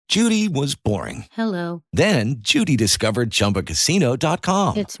Judy was boring. Hello. Then Judy discovered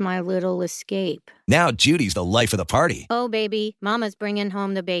ChumbaCasino.com. It's my little escape. Now Judy's the life of the party. Oh, baby, mama's bringing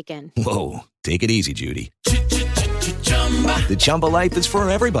home the bacon. Whoa, take it easy, Judy. The Chumba life is for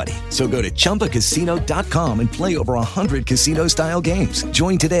everybody. So go to ChumbaCasino.com and play over 100 casino-style games.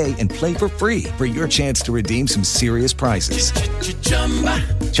 Join today and play for free for your chance to redeem some serious prizes.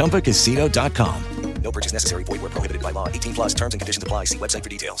 ChumbaCasino.com. No purchase necessary. Void where prohibited by law. 18 plus terms and conditions apply. See website for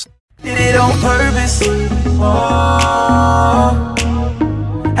details. Did it on purpose. Oh,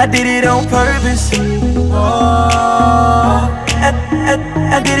 I did it on purpose. Oh,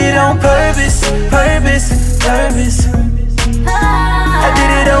 I did it on purpose. Purpose. I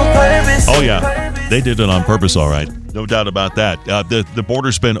did it on purpose. Oh, yeah. They did it on purpose, all right. No doubt about that. The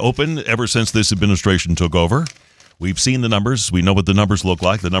border's been open ever since this administration took over. We've seen the numbers. We know what the numbers look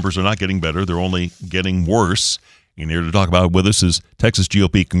like. The numbers are not getting better. They're only getting worse. And here to talk about it with us is Texas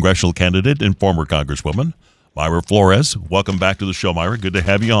GOP congressional candidate and former Congresswoman, Mayra Flores. Welcome back to the show, Mayra. Good to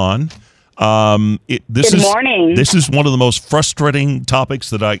have you on. Good morning. This is one of the most frustrating topics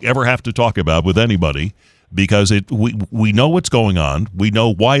that I ever have to talk about with anybody because we know what's going on. We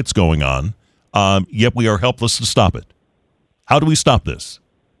know why it's going on, yet we are helpless to stop it. How do we stop this?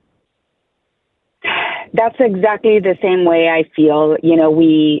 That's exactly the same way I feel. You know,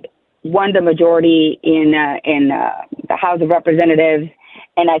 we won the majority in the House of Representatives,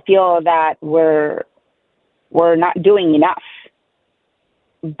 and I feel that we're not doing enough.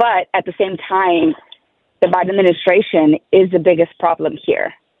 But at the same time, the Biden administration is the biggest problem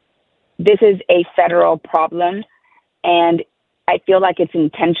here. This is a federal problem, and I feel like it's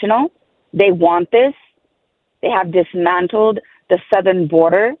intentional. They want this. They have dismantled the southern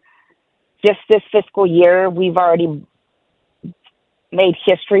border. Just this fiscal year, we've already made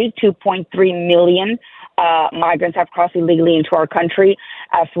history. 2.3 million migrants have crossed illegally into our country,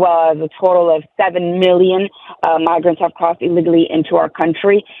 as well as a total of 7 million migrants have crossed illegally into our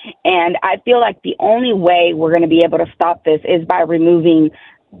country. And I feel like the only way we're going to be able to stop this is by removing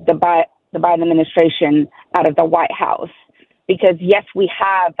the Biden administration out of the White House. Because, yes, we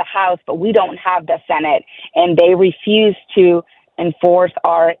have the House, but we don't have the Senate, and they refuse to enforce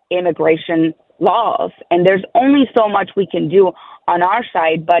our immigration laws. And there's only so much we can do on our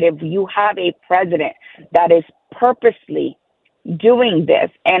side. But if you have a president that is purposely doing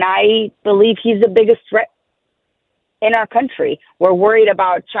this, and I believe he's the biggest threat in our country. We're worried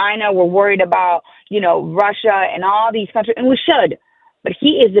about China. We're worried about, Russia and all these countries, and we should. But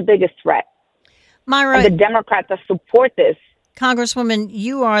he is the biggest threat. Mayra, and the Democrats that support this. Congresswoman,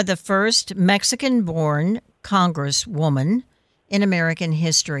 you are the first Mexican-born Congresswoman in American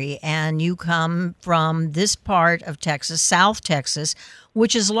history, and you come from this part of Texas, South Texas,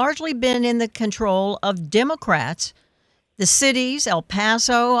 which has largely been in the control of Democrats. The cities, El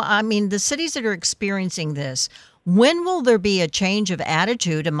Paso, the cities that are experiencing this, when will there be a change of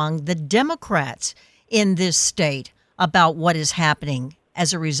attitude among the Democrats in this state about what is happening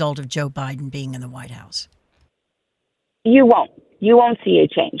as a result of Joe Biden being in the White House? You won't see a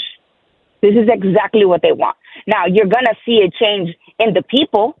change. This is exactly what they want. Now, you're going to see a change in the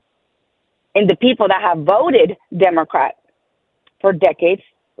people that have voted Democrat for decades,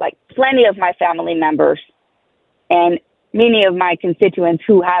 like plenty of my family members and many of my constituents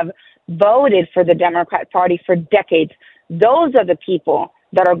who have voted for the Democrat Party for decades. Those are the people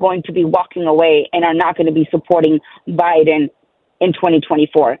that are going to be walking away and are not going to be supporting Biden in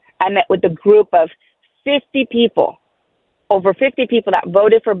 2024. I met with a group of 50 people, over 50 people that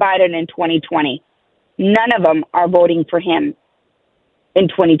voted for Biden in 2020. None of them are voting for him in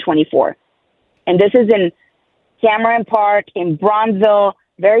 2024. And this is in Cameron Park, in Bronzeville,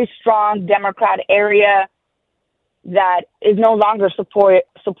 very strong Democrat area that is no longer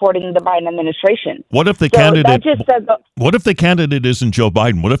supporting the Biden administration. What if the What if the candidate isn't Joe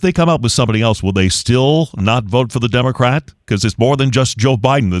Biden? What if they come up with somebody else? Will they still not vote for the Democrat? Because it's more than just Joe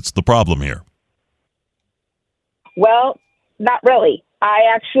Biden that's the problem here. Well, not really. I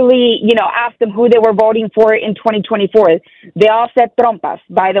actually, asked them who they were voting for in 2024. They all said trompas,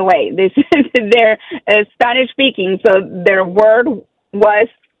 by the way. They're Spanish speaking, so their word was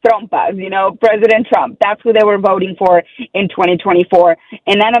trompas, President Trump. That's who they were voting for in 2024.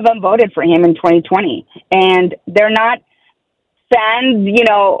 And none of them voted for him in 2020. And they're not fans,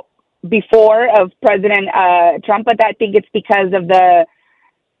 before of President Trump, but I think it's because of the,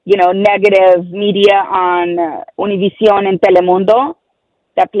 negative media on Univision and Telemundo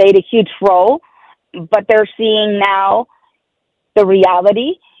that played a huge role. But they're seeing now the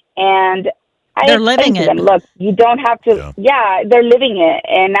reality, and they're living it. Look, you don't have to. Yeah, they're living it,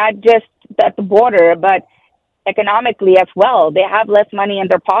 and not just at the border, but economically as well. They have less money in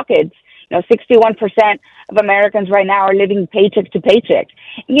their pockets. 61% of Americans right now are living paycheck to paycheck.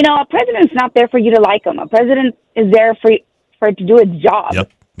 A president's not there for you to like him. A president is there for it to do its job.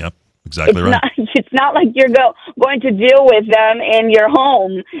 Yep, exactly right. It's not like you're going to deal with them in your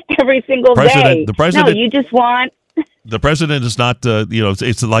home every single day. The president. No, you just want. The president is not,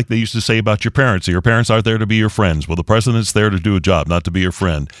 it's like they used to say about your parents. Your parents aren't there to be your friends. Well, the president's there to do a job, not to be your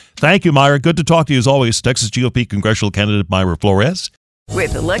friend. Thank you, Mayra. Good to talk to you as always. Texas GOP congressional candidate Mayra Flores.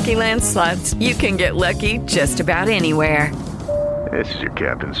 With the Lucky Land Slots, you can get lucky just about anywhere. This is your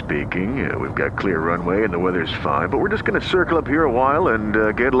captain speaking. We've got clear runway and the weather's fine, but we're just going to circle up here a while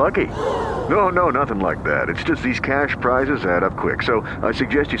and get lucky. No, nothing like that. It's just these cash prizes add up quick. So I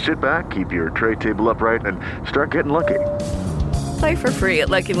suggest you sit back, keep your tray table upright, and start getting lucky. Play for free at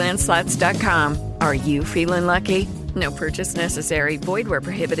LuckyLandSlots.com. Are you feeling lucky? No purchase necessary. Void where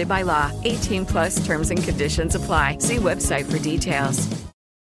prohibited by law. 18+ terms and conditions apply. See website for details.